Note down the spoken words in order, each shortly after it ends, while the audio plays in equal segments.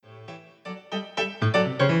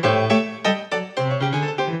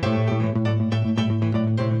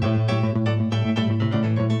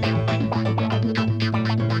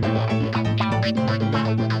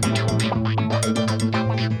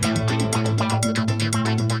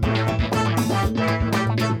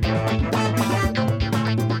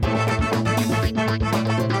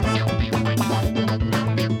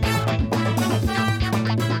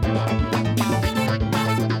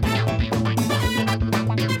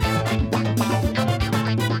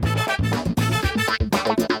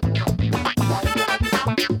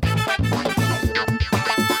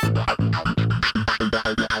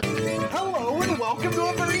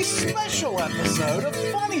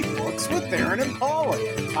and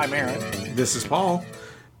Polly. I'm Aaron. This is Paul,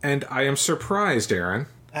 and I am surprised, Aaron.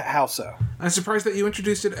 How so? I'm surprised that you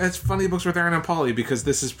introduced it as Funny Books with Aaron and Polly, because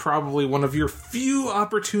this is probably one of your few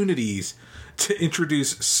opportunities to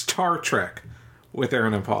introduce Star Trek with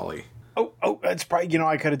Aaron and Polly. Oh, it's probably,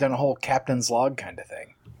 I could have done a whole Captain's Log kind of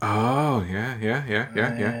thing. Oh, yeah.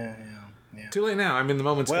 Too late now. I'm in the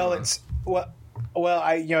moment's Well, gone.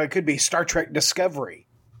 it could be Star Trek Discovery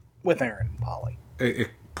with Aaron and Polly.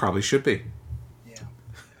 It probably should be. Yeah.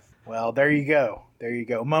 Well, there you go.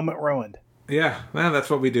 Moment ruined. Yeah, well, that's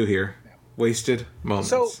what we do here. Wasted moments.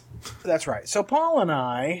 So, that's right. So Paul and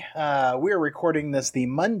I, we are recording this the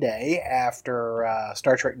Monday after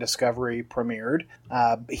Star Trek Discovery premiered.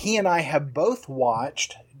 He and I have both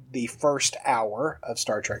watched the first hour of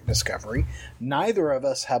Star Trek Discovery. Neither of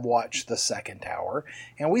us have watched the second hour.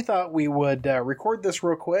 And we thought we would record this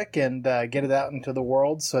real quick and get it out into the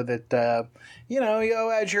world so that,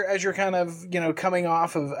 as you're kind of, coming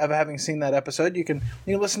off of having seen that episode, you can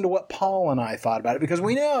listen to what Paul and I thought about it, because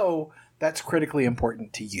we know that's critically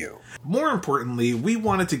important to you. More importantly, we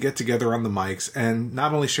wanted to get together on the mics and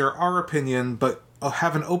not only share our opinion, but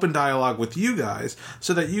have an open dialogue with you guys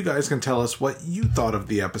so that you guys can tell us what you thought of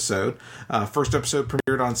the episode. First episode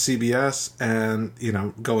premiered on CBS, and,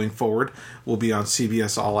 going forward will be on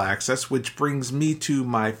CBS All Access, which brings me to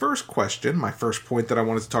my first question, my first point that I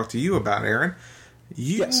wanted to talk to you about, Aaron.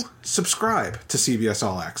 You subscribe to CBS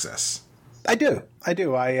All Access. I do.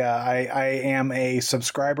 I am a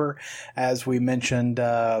subscriber, as we mentioned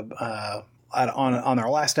on our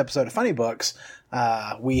last episode of Funny Books.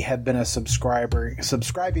 We have been a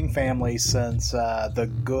subscribing family since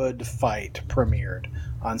The Good Fight premiered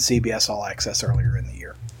on CBS All Access earlier in the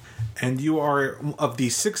year. And you are of the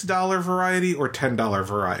 $6 variety or $10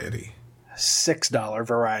 variety? $6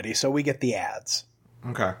 variety, so we get the ads.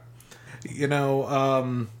 Okay.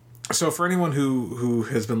 So for anyone who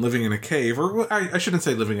has been living in a cave, or I shouldn't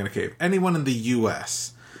say living in a cave, anyone in the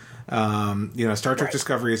U.S., Star Trek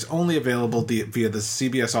Discovery is only available via the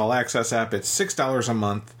CBS All Access app. It's $6 a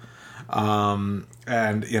month. I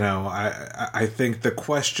think the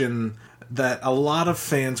question that a lot of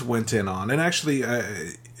fans went in on, and actually,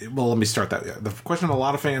 let me start that. The question a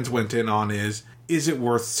lot of fans went in on is it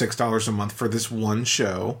worth $6 a month for this one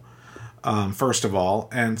show? First of all,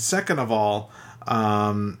 and second of all,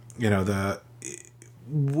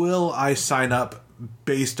 will I sign up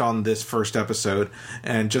based on this first episode?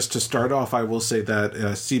 And just to start off, I will say that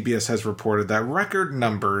CBS has reported that record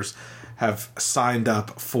numbers have signed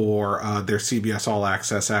up for their CBS All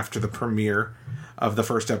Access after the premiere of the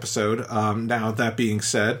first episode. Now, that being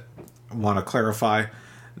said, I want to clarify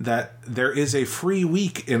that there is a free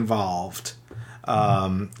week involved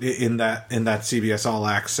in that CBS All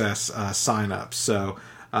Access sign up. So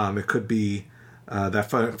it could be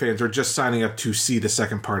that fans are just signing up to see the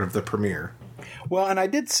second part of the premiere. Well, and I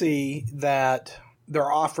did see that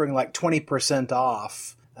they're offering like 20%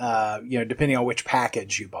 off, depending on which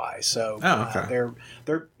package you buy. So they're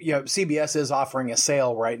CBS is offering a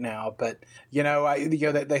sale right now. But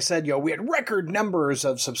they said we had record numbers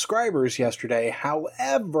of subscribers yesterday.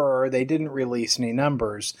 However, they didn't release any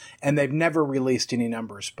numbers, and they've never released any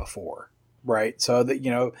numbers before. Right. So that,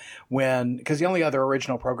 because the only other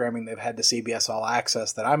original programming they've had to CBS All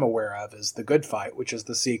Access that I'm aware of is The Good Fight, which is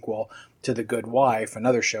the sequel to The Good Wife,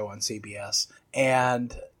 another show on CBS.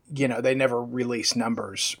 And, they never release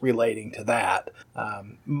numbers relating to that.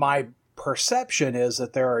 My perception is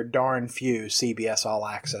that there are darn few CBS All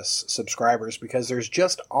Access subscribers, because there's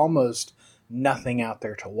just almost nothing out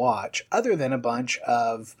there to watch other than a bunch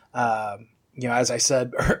of, as I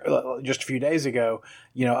said just a few days ago,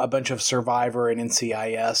 a bunch of Survivor and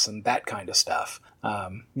NCIS and that kind of stuff.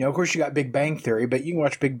 Of course, you got Big Bang Theory, but you can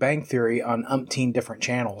watch Big Bang Theory on umpteen different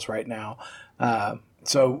channels right now.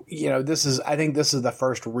 So I think this is the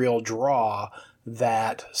first real draw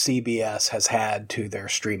that CBS has had to their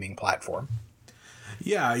streaming platform.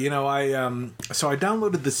 Yeah, I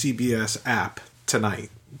downloaded the CBS app tonight.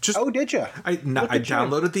 Did you? I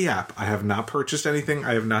downloaded the app. I have not purchased anything.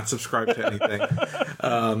 I have not subscribed to anything.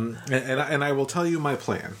 And I will tell you my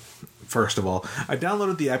plan. First of all, I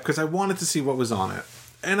downloaded the app because I wanted to see what was on it.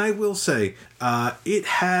 And I will say, it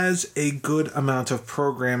has a good amount of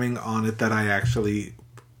programming on it that I actually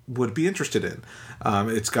would be interested in.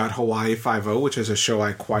 It's got Hawaii Five-0, which is a show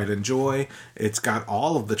I quite enjoy. It's got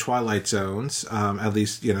all of the Twilight Zones, at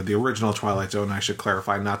least, the original Twilight Zone, I should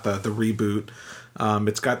clarify, not the reboot.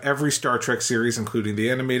 It's got every Star Trek series, including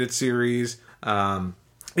the animated series.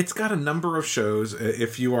 It's got a number of shows.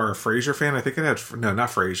 If you are a Frasier fan, I think it had... No, not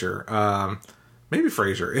Frasier. Maybe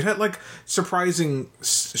Frasier. It had like surprising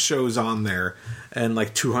shows on there, and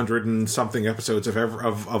like 200 and something episodes of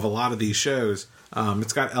a lot of these shows.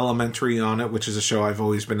 It's got Elementary on it, which is a show I've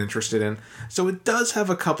always been interested in. So it does have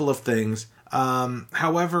a couple of things.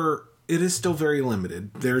 However, it is still very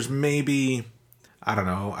limited. There's maybe, I don't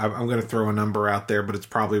know, I'm going to throw a number out there, but it's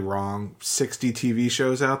probably wrong, 60 TV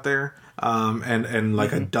shows out there, and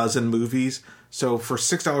like a dozen movies. So for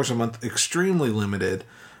 $6 a month, extremely limited,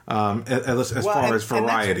 as far as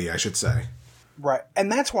variety, I should say. Right.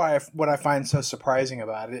 And that's why what I find so surprising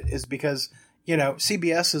about it is because,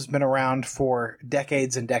 CBS has been around for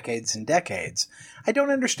decades and decades and decades. I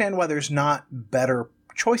don't understand why there's not better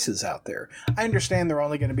choices out there. I understand they're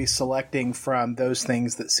only going to be selecting from those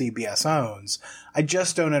things that CBS owns. I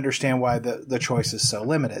just don't understand why the choice is so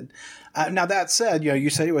limited. Now, that said, you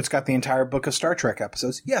say it's got the entire book of Star Trek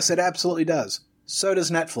episodes. Yes, it absolutely does. So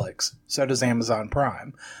does Netflix. So does Amazon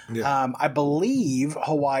Prime. Yeah. I believe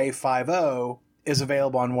Hawaii Five-0 is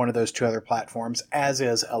available on one of those two other platforms, as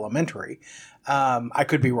is Elementary. I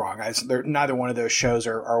could be wrong. Neither one of those shows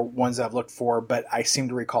are ones I've looked for, but I seem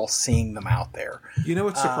to recall seeing them out there.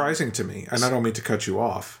 What's surprising to me, and I don't mean to cut you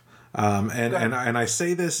off, and I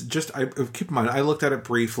say this keep in mind, I looked at it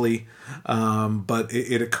briefly, but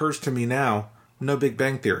it occurs to me now, no Big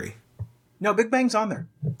Bang Theory. No, Big Bang's on there.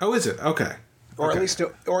 Oh, is it? Okay. Or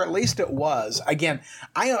at least it was. Again,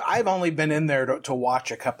 I've only been in there to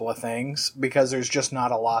watch a couple of things because there's just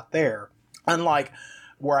not a lot there. Unlike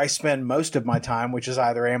where I spend most of my time, which is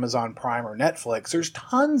either Amazon Prime or Netflix, there's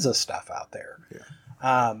tons of stuff out there.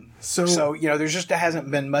 Yeah. So there's just hasn't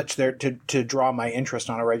been much there to draw my interest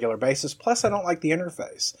on a regular basis. Plus, I don't like the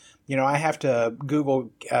interface. I have to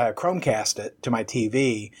Google Chromecast it to my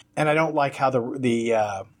TV, and I don't like how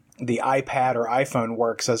the iPad or iPhone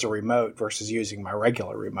works as a remote versus using my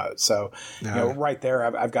regular remote. So, right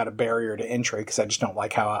there, I've got a barrier to entry because I just don't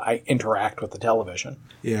like how I interact with the television.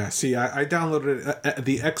 Yeah, see, I downloaded it.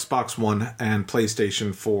 The Xbox One and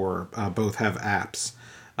PlayStation 4 both have apps,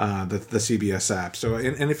 the CBS app. So,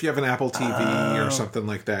 and if you have an Apple TV or something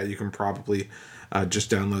like that, you can probably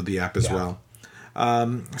just download the app as well.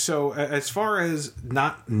 So as far as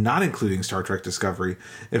not including Star Trek Discovery,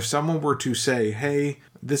 if someone were to say, hey,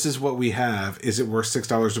 this is what we have, is it worth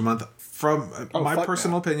 $6 a month? From my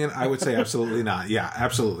personal opinion, I would say absolutely not. Yeah,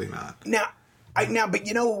 absolutely not. But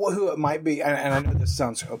you know who it might be, and I know this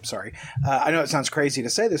sounds, I know it sounds crazy to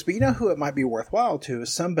say this, but you know who it might be worthwhile to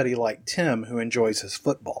is somebody like Tim who enjoys his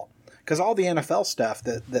football. Because all the NFL stuff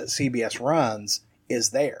that CBS runs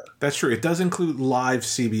is there. That's true. It does include live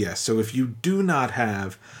CBS. So if you do not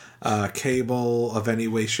have cable of any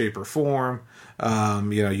way, shape, or form,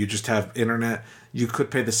 you just have internet, you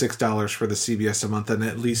could pay the $6 for the CBS a month and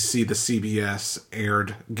at least see the CBS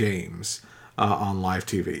aired games on live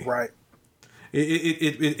TV. Right.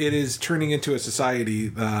 It is turning into a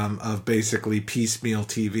society of basically piecemeal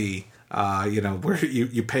TV, where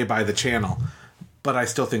you pay by the channel. But I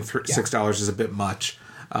still think $6 is a bit much.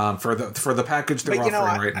 For the package they're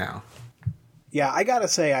offering right now. Yeah, I gotta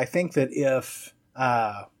say, I think that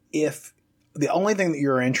if the only thing that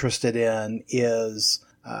you're interested in is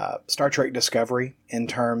Star Trek Discovery in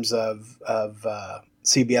terms of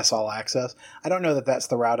CBS All Access, I don't know that that's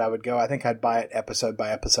the route I would go. I think I'd buy it episode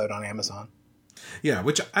by episode on Amazon. Yeah,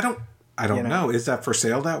 which I don't know. Is that for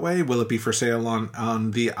sale that way? Will it be for sale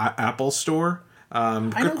on the Apple Store?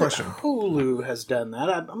 Good question. Hulu has done that.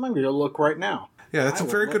 I'm going to go look right now. Yeah, that's a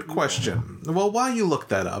very good question. Well, while you look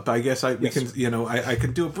that up, I guess we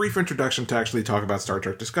can do a brief introduction to actually talk about Star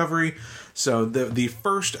Trek Discovery. So the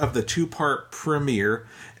first of the 2-part premiere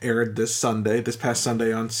aired this past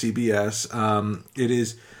Sunday on CBS. It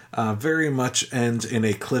is very much ends in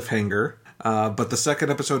a cliffhanger. But the second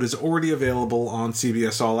episode is already available on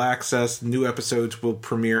CBS All Access. New episodes will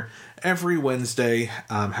premiere every Wednesday.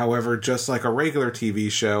 However, just like a regular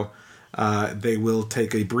TV show, they will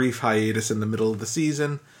take a brief hiatus in the middle of the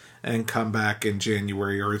season and come back in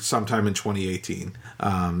January or sometime in 2018,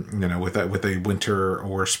 with a winter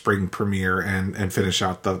or spring premiere and finish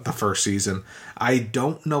out the first season. I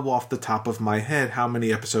don't know off the top of my head how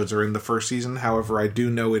many episodes are in the first season. However, I do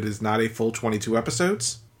know it is not a full 22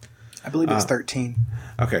 episodes. I believe it's 13.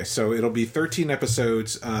 Okay, so it'll be 13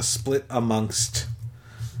 episodes split amongst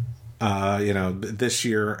this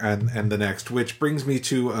year and the next, which brings me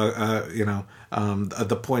to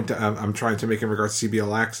the point I'm trying to make in regards to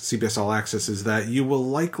CBS All Access is that you will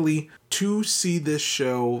likely to see this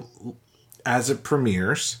show as it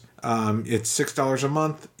premieres. It's $6 a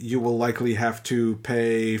month. You will likely have to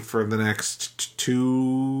pay for the next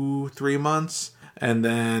 2-3 months, and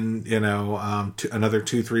then another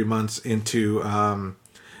 2-3 months into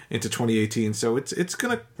into 2018. So it's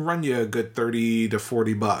going to run you a good $30 to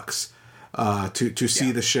 $40 to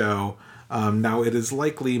see the show. Now, it is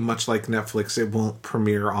likely, much like Netflix, it won't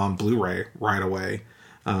premiere on Blu-ray right away.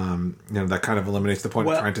 That kind of eliminates the point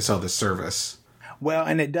of trying to sell this service. Well,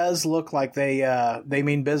 and it does look like they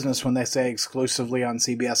mean business when they say exclusively on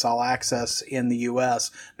CBS All Access in the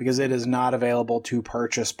U.S. because it is not available to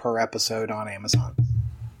purchase per episode on Amazon.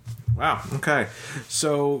 Wow. Okay.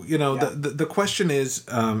 So, the question is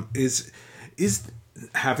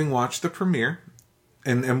having watched the premiere,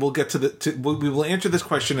 and we'll get we will answer this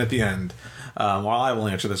question at the end. While I will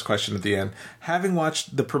answer this question at the end, having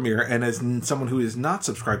watched the premiere and as someone who is not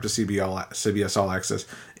subscribed to CBS All Access,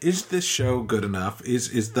 is this show good enough?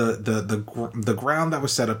 Is the ground that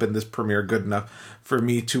was set up in this premiere good enough for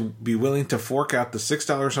me to be willing to fork out the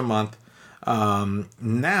 $6 a month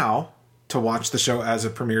now to watch the show as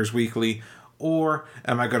it premieres weekly, or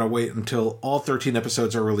am I going to wait until all 13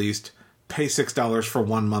 episodes are released, pay $6 for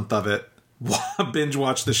 1 month of it, binge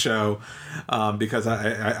watch the show because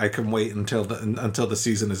I can wait until the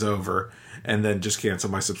season is over and then just cancel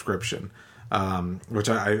my subscription, which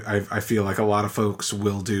I feel like a lot of folks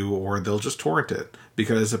will do, or they'll just torrent it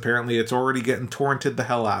because apparently it's already getting torrented the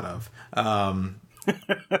hell out of.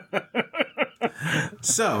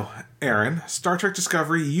 So, Aaron, Star Trek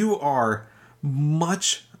Discovery, you are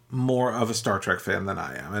much more of a Star Trek fan than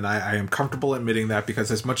I am, and I am comfortable admitting that because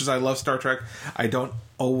as much as I love Star Trek,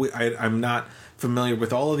 I'm not familiar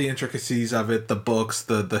with all of the intricacies of it, the books,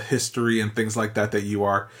 the history, and things like that you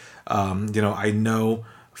are. I know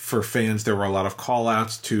for fans there were a lot of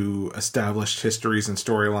call-outs to established histories and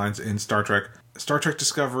storylines in Star Trek. Star Trek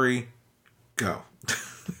Discovery, go.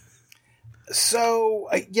 So,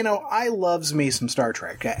 I loves me some Star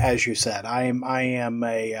Trek, as you said. I am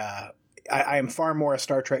far more a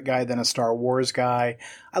Star Trek guy than a Star Wars guy.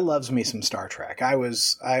 I loves me some Star Trek. I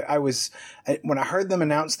was when I heard them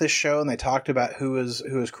announce this show and they talked about who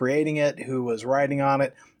was creating it, who was writing on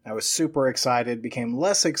it, I was super excited. Became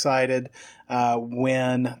less excited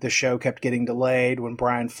when the show kept getting delayed. When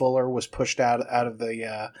Brian Fuller was pushed out a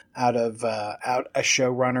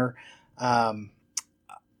showrunner.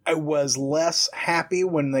 I was less happy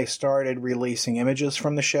when they started releasing images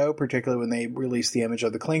from the show, particularly when they released the image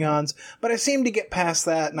of the Klingons. But I seemed to get past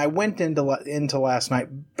that, and I went into last night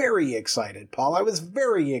very excited, Paul. I was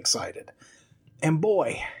very excited. And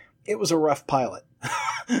boy, it was a rough pilot.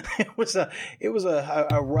 It was a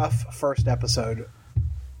rough first episode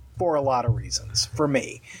for a lot of reasons for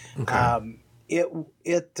me. Okay.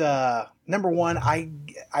 Number one, I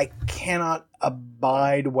cannot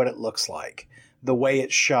abide what it looks like. The way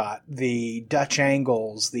it's shot, the Dutch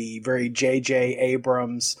angles, the very J.J.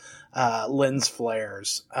 Abrams lens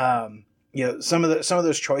flares. Some of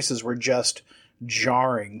those choices were just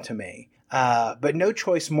jarring to me. But no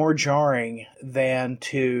choice more jarring than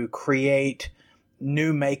to create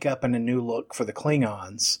new makeup and a new look for the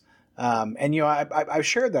Klingons. I've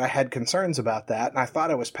shared that I had concerns about that, and I thought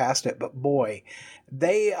I was past it. But boy,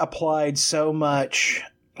 they applied so much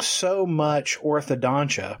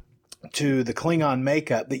orthodontia to the Klingon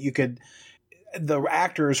makeup that the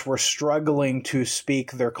actors were struggling to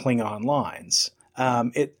speak their Klingon lines.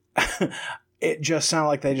 It just sounded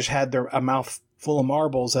like they just had a mouth full of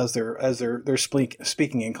marbles as they're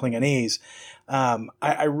speaking in Klingonese.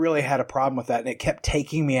 I really had a problem with that, and it kept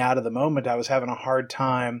taking me out of the moment. I was having a hard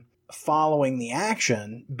time following the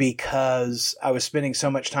action because I was spending so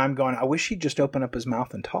much time going, I wish he'd just open up his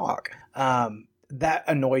mouth and talk. That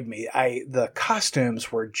annoyed me. The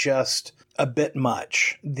costumes were just a bit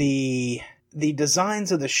much. The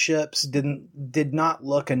designs of the ships did not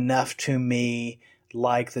look enough to me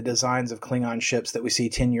like the designs of Klingon ships that we see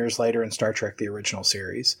 10 years later in Star Trek, the original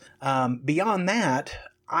series. Beyond that,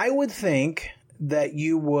 I would think that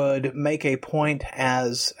you would make a point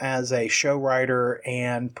as a show writer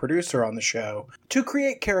and producer on the show to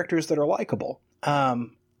create characters that are likable. I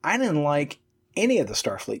didn't like any of the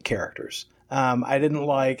Starfleet characters. I didn't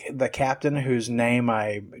like the captain, whose name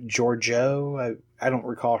Giorgio. I don't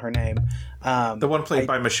recall her name. The one played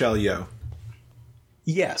by Michelle Yeoh.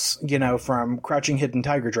 Yes, from Crouching Hidden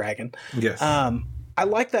Tiger Dragon. Yes. I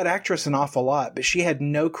like that actress an awful lot, but she had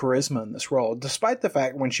no charisma in this role, despite the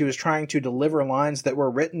fact when she was trying to deliver lines that were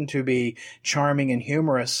written to be charming and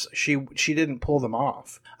humorous, she didn't pull them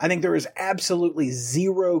off. I think there was absolutely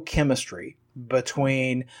zero chemistry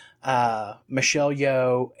between Michelle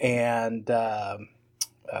Yeoh and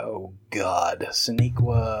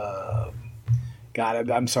Sonequa. God,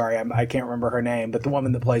 I'm sorry, I can't remember her name, but the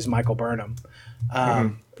woman that plays Michael Burnham.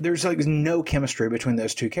 There's no chemistry between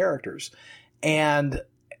those two characters, and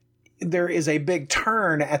there is a big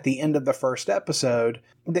turn at the end of the first episode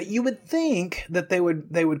that you would think that they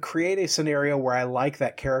would create a scenario where I like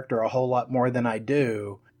that character a whole lot more than I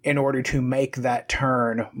do in order to make that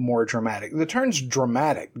turn more dramatic. The turn's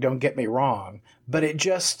dramatic, don't get me wrong, but it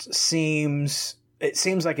just seems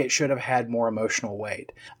like it should have had more emotional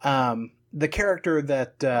weight. The character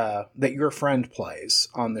that your friend plays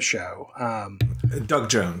on the show, Doug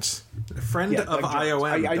Jones, friend of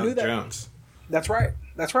IOM. I knew that. Jones. That's right.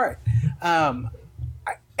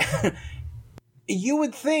 You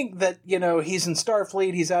would think that, he's in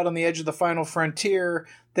Starfleet, he's out on the edge of the final frontier,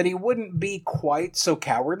 that he wouldn't be quite so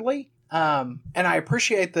cowardly. And I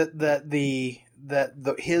appreciate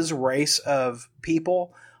that his race of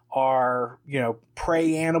people are,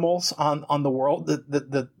 prey animals on the world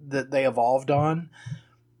that they evolved on.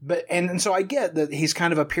 But and so I get that he's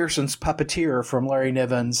kind of a Pearson's puppeteer from Larry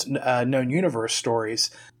Niven's Known Universe stories.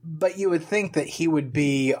 But you would think that he would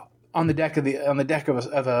be on the deck of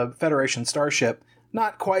a Federation starship,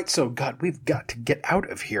 not quite so, God, we've got to get out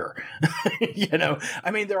of here. I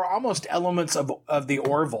mean, there are almost elements of the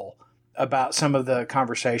Orville about some of the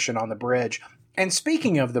conversation on the bridge. And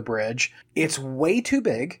speaking of the bridge, it's way too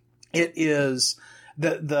big. It is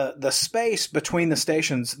the space between the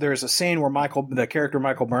stations. There's a scene where the character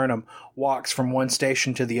Michael Burnham walks from one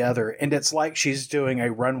station to the other, and it's like she's doing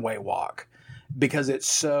a runway walk, because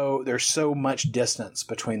there's so much distance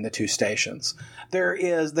between the two stations.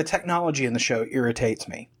 The technology in the show irritates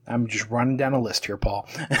me. I'm just running down a list here, Paul.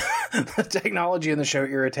 The technology in the show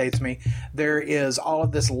irritates me. There is all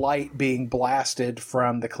of this light being blasted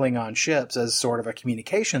from the Klingon ships as sort of a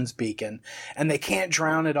communications beacon, and they can't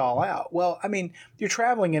drown it all out. Well, I mean, you're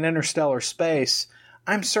traveling in interstellar space.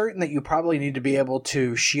 I'm certain that you probably need to be able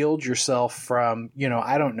to shield yourself from,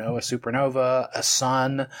 I don't know, a supernova, a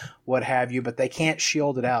sun, what have you, but they can't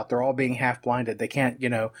shield it out. They're all being half blinded. They can't,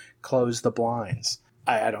 close the blinds.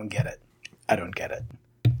 I don't get it.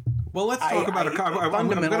 Well, let's talk about I'm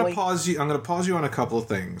going to pause you. I'm going to pause you on a couple of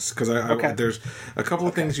things, because there's a couple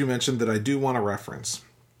of things you mentioned that I do want to reference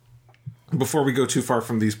before we go too far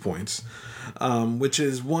from these points, which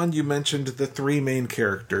is, one, you mentioned the three main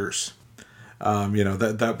characters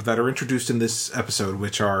that are introduced in this episode,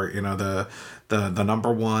 which are, the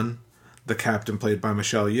number one, the captain played by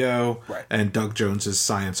Michelle Yeoh, right, and Doug Jones's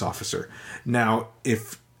science officer. Now,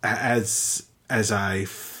 as I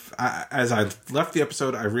left the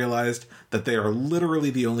episode, I realized that they are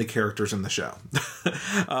literally the only characters in the show.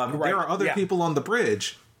 Right. There are other people on the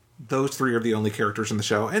bridge. Those three are the only characters in the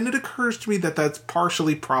show, and it occurs to me that that's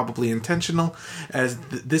partially probably intentional, as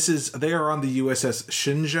they are on the USS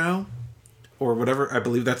Shenzhou, or whatever, I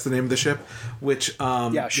believe that's the name of the ship, which is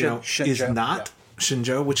not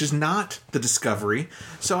Shenzhou, which is not the Discovery.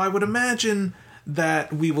 So I would imagine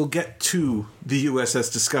that we will get to the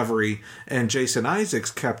USS Discovery and Jason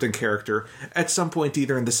Isaacs' captain character at some point,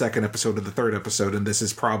 either in the second episode or the third episode, and this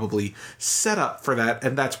is probably set up for that,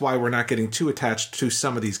 and that's why we're not getting too attached to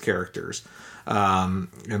some of these characters.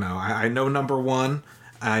 I know number one,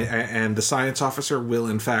 and the science officer will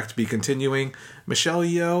in fact be continuing. Michelle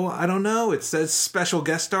Yeoh, I don't know. It says special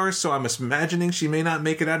guest stars, so I'm imagining she may not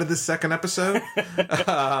make it out of this second episode.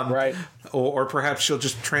 Right. Or perhaps she'll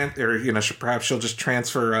just perhaps she'll just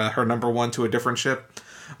transfer her number one to a different ship.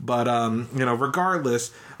 But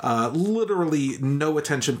regardless, literally no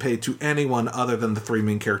attention paid to anyone other than the three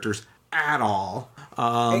main characters at all.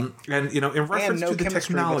 In reference to the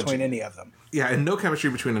technology between any of them. Yeah, and no chemistry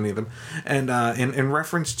between any of them. And in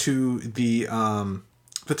reference to the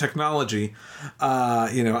technology,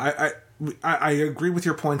 I agree with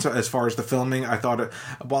your points as far as the filming. I thought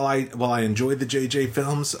while I enjoyed the JJ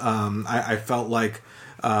films, I felt like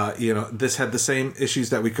this had the same issues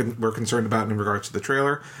that we're concerned about in regards to the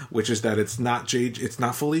trailer, which is that it's not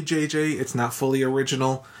fully JJ, it's not fully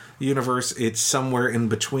original universe, it's somewhere in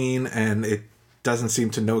between, and it doesn't seem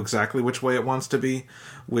to know exactly which way it wants to be,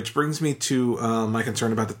 which brings me to my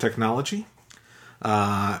concern about the technology.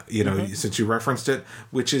 Since you referenced it,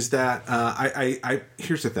 which is that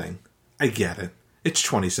here's the thing. I get it. It's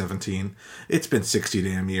 2017. It's been 60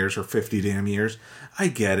 damn years or 50 damn years. I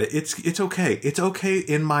get it. It's okay. It's okay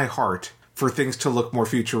in my heart for things to look more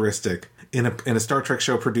futuristic in a Star Trek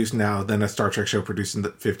show produced now than a Star Trek show produced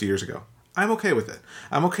 50 years ago. I'm okay with it.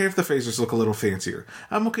 I'm okay if the phasers look a little fancier.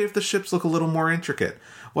 I'm okay if the ships look a little more intricate.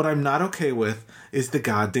 What I'm not okay with is the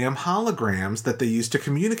goddamn holograms that they use to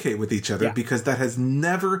communicate with each other, because that has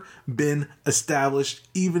never been established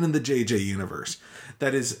even in the JJ universe.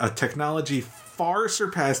 That is a technology far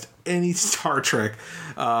surpassed any Star Trek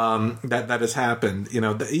that has happened.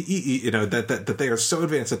 That they are so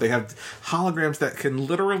advanced that they have holograms that can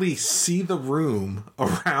literally see the room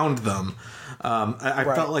around them. I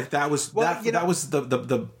felt like that was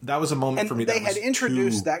that was a moment for me. They had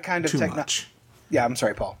introduced that kind of technology. Yeah, I'm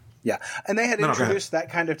sorry, Paul. Yeah, and they had introduced that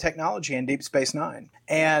kind of technology in Deep Space Nine,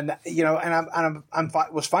 and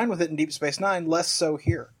was fine with it in Deep Space Nine. Less so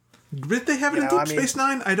here. Did they have it in Deep Space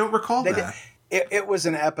Nine? I don't recall that. It was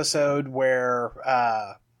an episode where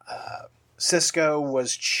Sisko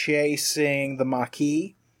was chasing the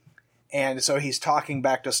Maquis, and so he's talking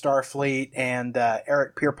back to Starfleet, and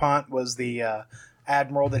Eric Pierpont was the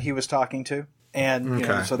admiral that he was talking to. And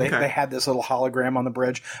so they had this little hologram on the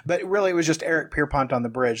bridge, but really it was just Eric Pierpont on the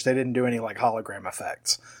bridge. They didn't do any like hologram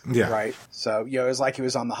effects, right? So it was like he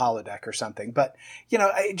was on the holodeck or something. But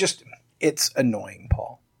it's annoying,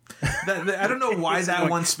 Paul. I don't know why that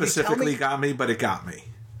one specifically got me, but it got me.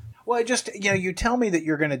 Well, you tell me that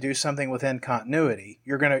you're going to do something within continuity.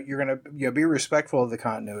 You're going to be respectful of the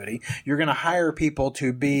continuity. You're going to hire people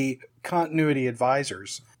to be continuity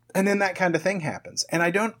advisors, and then that kind of thing happens. And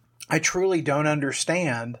I truly don't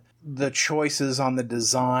understand the choices on the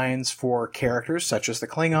designs for characters such as the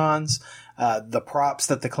Klingons, the props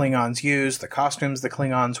that the Klingons use, the costumes the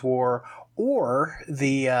Klingons wore, or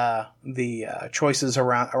the choices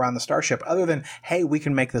around the starship. Other than, hey, we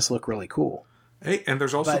can make this look really cool. Hey, and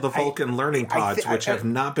there's also the Vulcan learning pods, which have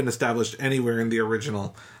not been established anywhere in the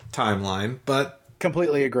original timeline, but.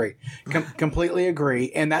 Completely agree. Completely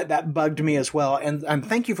agree, and that bugged me as well. And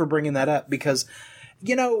thank you for bringing that up because.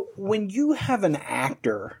 When you have an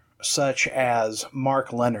actor such as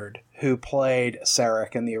Mark Leonard, who played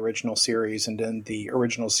Sarek in the original series and in the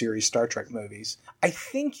original series Star Trek movies, I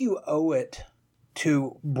think you owe it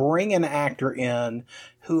to bring an actor in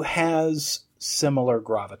who has similar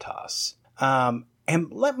gravitas.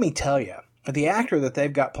 And let me tell you, the actor that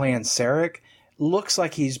they've got playing Sarek looks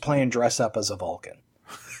like he's playing dress up as a Vulcan.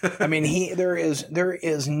 I mean, there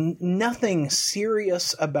is nothing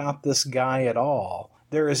serious about this guy at all.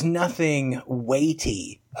 There is nothing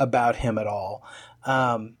weighty about him at all.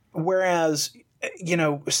 Whereas,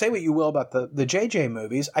 say what you will about the JJ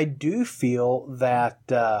movies, I do feel that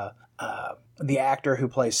the actor who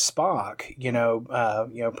plays Spock,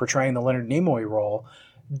 portraying the Leonard Nimoy role,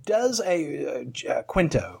 does a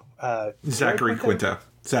Quinto. Zachary Quinto.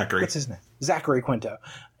 Zachary. What's his name? Zachary Quinto.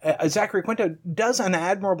 Zachary Quinto does an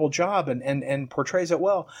admirable job and portrays it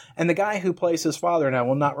well. And the guy who plays his father, and I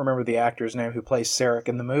will not remember the actor's name who plays Sarek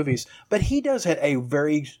in the movies, but he does a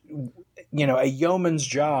very, a yeoman's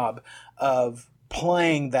job of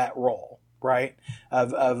playing that role, right?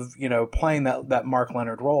 Of playing that Mark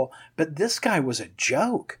Leonard role. But this guy was a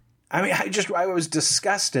joke. I mean, I was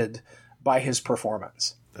disgusted by his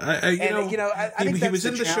performance. I think he was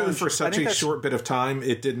in the show for such a short bit of time.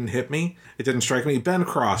 It didn't hit me. It didn't strike me. Ben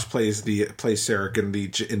Cross plays Sarek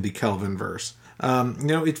in the Kelvin verse.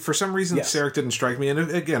 For some reason, Sarek didn't strike me. And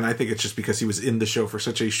again, I think it's just because he was in the show for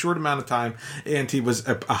such a short amount of time, and he was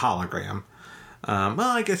a hologram.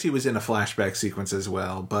 I guess he was in a flashback sequence as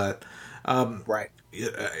well, but right.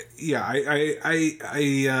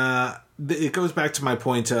 It goes back to my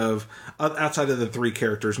point of outside of the three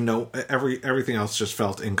characters, everything else just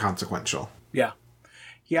felt inconsequential. Yeah.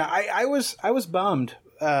 I was bummed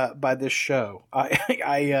by this show.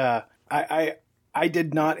 I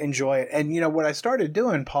did not enjoy it. And what I started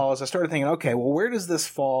doing, Paul, is I started thinking, okay, well, where does this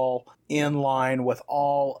fall in line with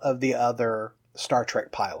all of the other Star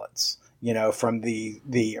Trek pilots? From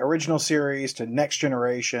the original series to Next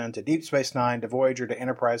Generation to Deep Space Nine to Voyager to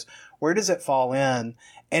Enterprise, where does it fall in?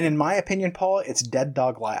 And in my opinion, Paul, it's dead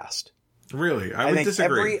dog last. Really? I would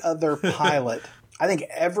disagree. Every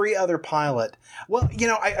other pilot, well,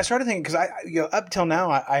 I started thinking, because up till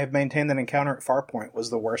now, I have maintained that Encounter at Farpoint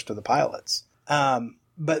was the worst of the pilots.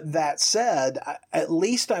 But that said, at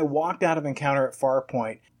least I walked out of Encounter at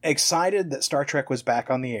Farpoint excited that Star Trek was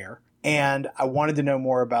back on the air. And I wanted to know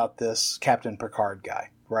more about this Captain Picard guy,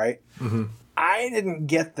 right? Mm-hmm. I didn't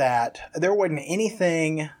get that. There wasn't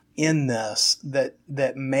anything in this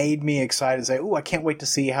that made me excited to say, "Ooh, I can't wait to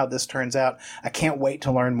see how this turns out. I can't wait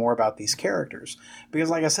to learn more about these characters." Because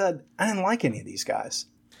like I said, I didn't like any of these guys.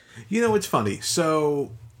 It's funny.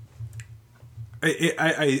 So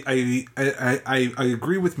I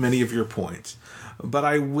agree with many of your points, but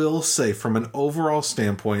I will say from an overall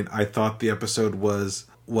standpoint, I thought the episode was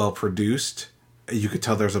well produced. You could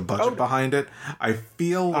tell there's a budget behind it. I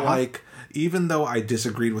feel like even though I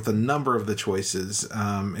disagreed with a number of the choices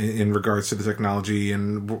in regards to the technology,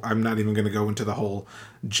 and I'm not even going to go into the whole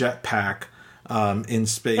jetpack in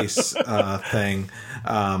space thing.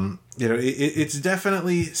 It's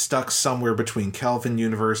definitely stuck somewhere between Kelvin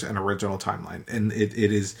universe and original timeline, and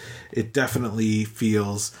it definitely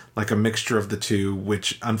feels like a mixture of the two,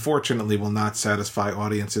 which unfortunately will not satisfy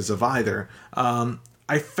audiences of either.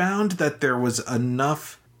 I found that there was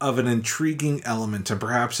enough of an intriguing element, and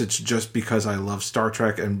perhaps it's just because I love Star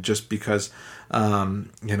Trek and just because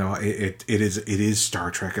it is Star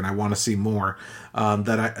Trek and I want to see more,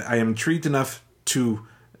 that I am intrigued enough to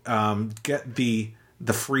get the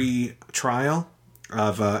free trial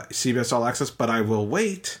of CBS All Access, but I will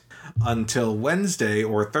wait until Wednesday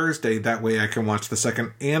or Thursday. That way I can watch the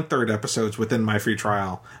second and third episodes within my free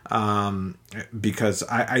trial, because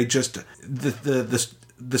I just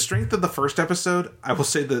the strength of the first episode, I will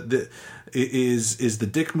say that is the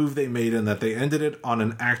dick move they made, and that they ended it on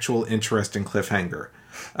an actual interesting cliffhanger.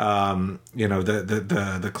 The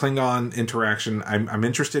Klingon interaction, I'm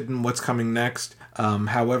interested in what's coming next.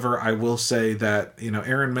 However, I will say that,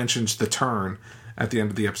 Aaron mentions the turn at the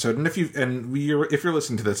end of the episode, and if you're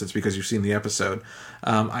listening to this, it's because you've seen the episode.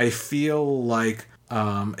 I feel like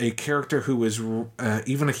a character who is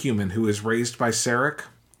even a human who is raised by Sarek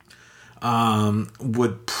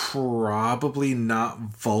would probably not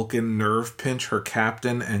Vulcan nerve pinch her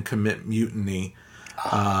captain and commit mutiny.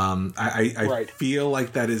 I right. feel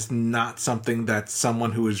like that is not something that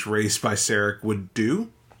someone who is raised by Sarek would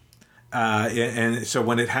do. And so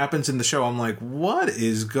when it happens in the show, I'm like, what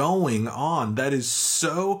is going on? That is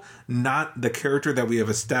so not the character that we have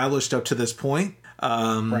established up to this point.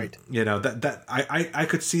 Right. That I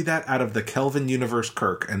could see that out of the Kelvin Universe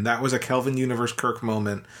Kirk, and that was a Kelvin Universe Kirk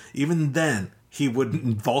moment. Even then, he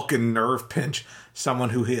wouldn't Vulcan nerve pinch someone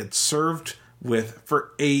who he had served with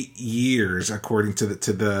for 8 years, according to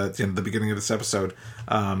the beginning of this episode.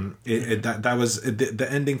 The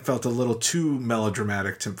ending felt a little too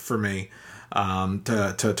melodramatic for me. It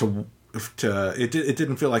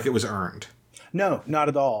didn't feel like it was earned. No, not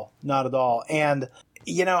at all, not at all. And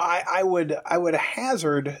I would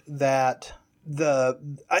hazard that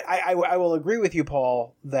I will agree with you,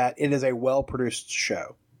 Paul, that it is a well produced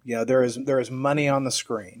show. There is money on the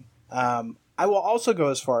screen. I will also go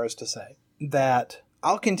as far as to say that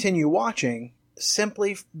I'll continue watching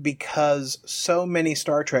simply because so many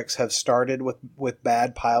Star Treks have started with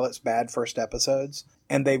bad pilots, bad first episodes,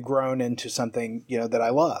 and they've grown into something, that I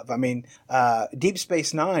love. I mean, Deep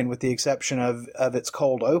Space Nine, with the exception of its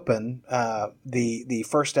cold open, the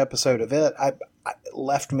first episode of it, I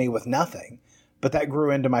left me with nothing, but that grew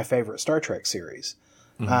into my favorite Star Trek series.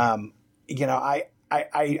 Mm-hmm. I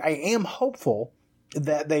am hopeful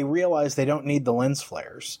that they realize they don't need the lens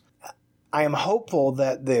flares. I am hopeful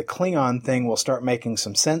that the Klingon thing will start making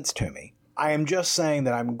some sense to me. I am just saying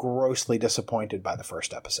that I'm grossly disappointed by the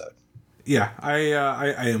first episode. Yeah,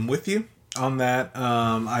 I am with you on that.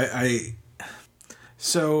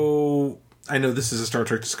 So I know this is a Star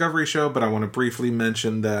Trek Discovery show, but I want to briefly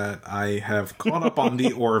mention that I have caught up on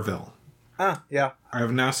the Orville. Yeah.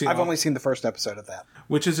 I've only seen the first episode of that.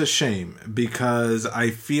 Which is a shame, because I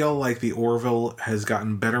feel like the Orville has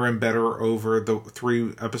gotten better and better over the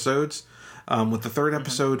 3 episodes, with the third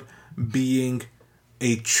episode being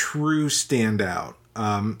a true standout.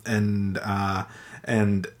 And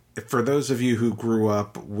for those of you who grew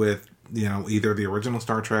up with, either the original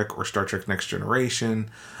Star Trek or Star Trek Next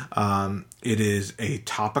Generation, it is a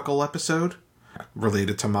topical episode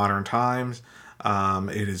related to modern times.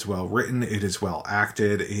 It is well written, it is well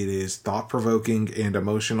acted, it is thought-provoking and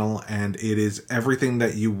emotional, and it is everything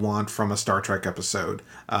that you want from a Star Trek episode.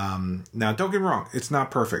 Now, don't get me wrong, it's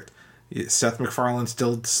not perfect. Seth MacFarlane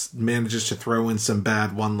still manages to throw in some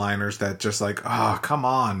bad one-liners that just like, come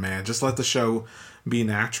on, man, just let the show be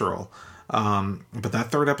natural. But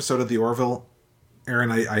that third episode of The Orville,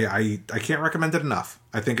 Aaron, I can't recommend it enough.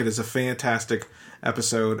 I think it is a fantastic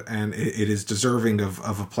episode, and it is deserving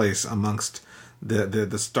of a place amongst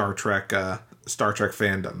the Star Trek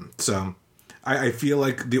fandom. So I feel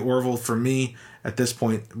like The Orville, for me, at this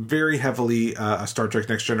point, very heavily a Star Trek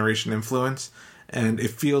Next Generation influence, and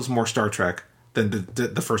it feels more Star Trek than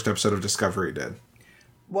the first episode of Discovery did.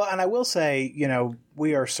 Well, and I will say,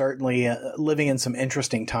 we are certainly living in some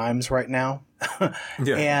interesting times right now.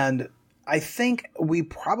 Yeah. And I think we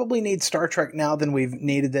probably need Star Trek now than we've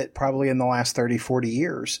needed it probably in the last 30, 40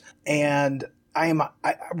 years. And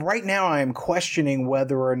right now I am questioning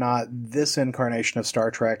whether or not this incarnation of Star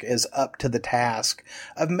Trek is up to the task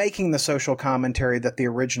of making the social commentary that the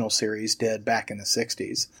original series did back in the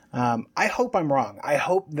 60s. I hope I'm wrong. I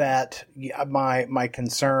hope that my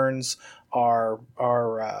concerns are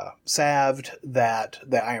salved, that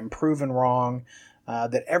I am proven wrong.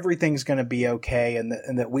 that everything's going to be okay, and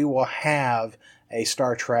that we will have a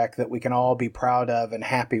Star Trek that we can all be proud of and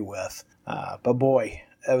happy with. But boy,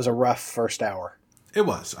 it was a rough first hour. It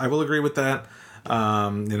was. I will agree with that.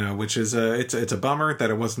 Which is it's a bummer that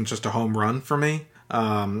it wasn't just a home run for me.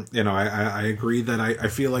 I agree that I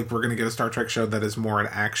feel like we're going to get a Star Trek show that is more an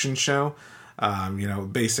action show.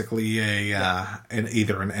 Basically either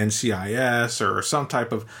an NCIS or some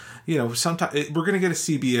type of, we're going to get a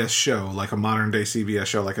CBS show, like a modern day CBS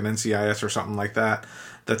show, like an NCIS or something like that.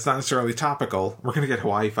 That's not necessarily topical. We're going to get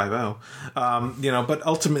Hawaii Five-0, but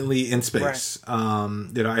ultimately in space.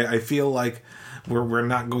 Right. I feel like we're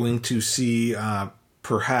not going to see,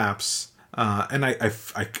 perhaps, and I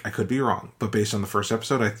could be wrong, but based on the first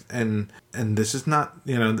episode, and this is not,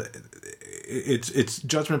 it's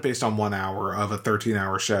judgment based on 1 hour of a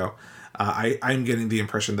 13-hour show. I'm getting the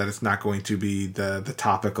impression that it's not going to be the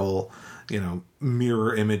topical,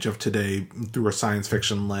 mirror image of today through a science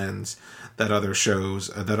fiction lens that other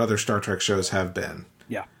Star Trek shows have been.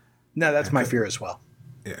 Yeah. No, that's my fear as well.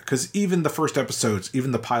 Yeah, because even the first episodes,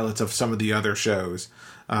 even the pilots of some of the other shows,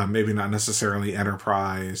 maybe not necessarily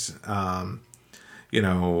Enterprise, have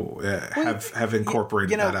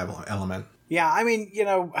incorporated that element. Yeah, I mean,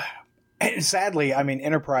 sadly,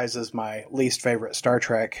 Enterprise is my least favorite Star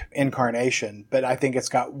Trek incarnation, but I think it's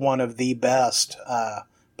got one of the best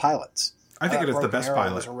pilots. I think it is the best Arrow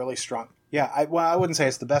pilot. Was a really strong. Yeah, I wouldn't say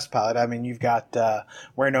it's the best pilot. I mean, you've got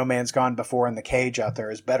Where No Man's Gone Before and The Cage out there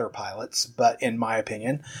as better pilots, but in my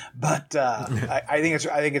opinion, I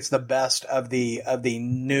think it's the best of the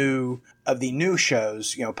new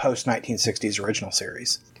shows, post 1960s original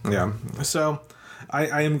series. Yeah. So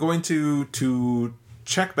I am going to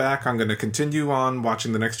check back. I'm going to continue on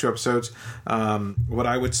watching the next 2 episodes. What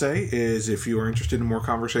I would say is, if you are interested in more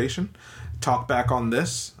conversation, talk back on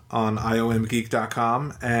this on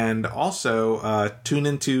iomgeek.com, and also tune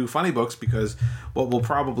into Funny Books, because what we'll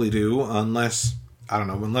probably do, unless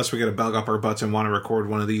we get a bug up our butts and want to record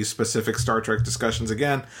one of these specific Star Trek discussions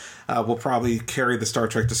again, we'll probably carry the Star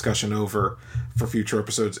Trek discussion over for future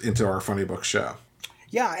episodes into our Funny Books show.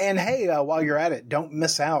 Yeah, and hey, while you're at it, don't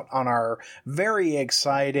miss out on our very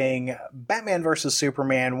exciting Batman vs.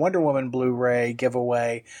 Superman Wonder Woman Blu-ray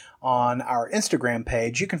giveaway on our Instagram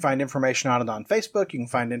page. You can find information on it on Facebook. You can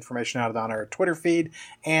find information on it on our Twitter feed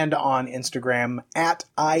and on Instagram at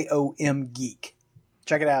IOMGeek.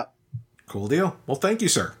 Check it out. Cool deal. Well, thank you,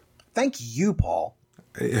 sir. Thank you, Paul.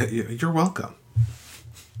 You're welcome.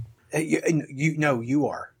 You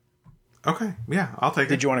are. Okay. Yeah, I'll take it.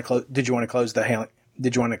 Did you want to close the hailing?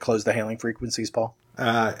 Did you want to close the hailing frequencies, Paul?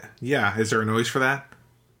 Yeah. Is there a noise for that?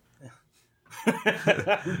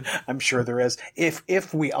 I'm sure there is.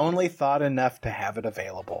 If we only thought enough to have it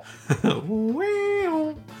available.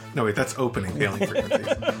 No, wait, that's opening hailing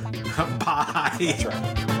frequencies. Bye. That's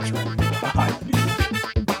right. Bye.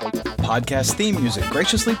 Podcast theme music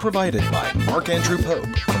graciously provided by Mark Andrew Pope.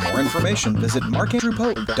 For more information, visit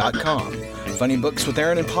markandrewpope.com. Funny Books with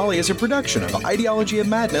Aaron and Polly is a production of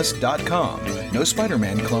ideologyofmadness.com. No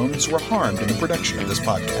Spider-Man clones were harmed in the production of this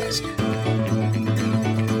podcast.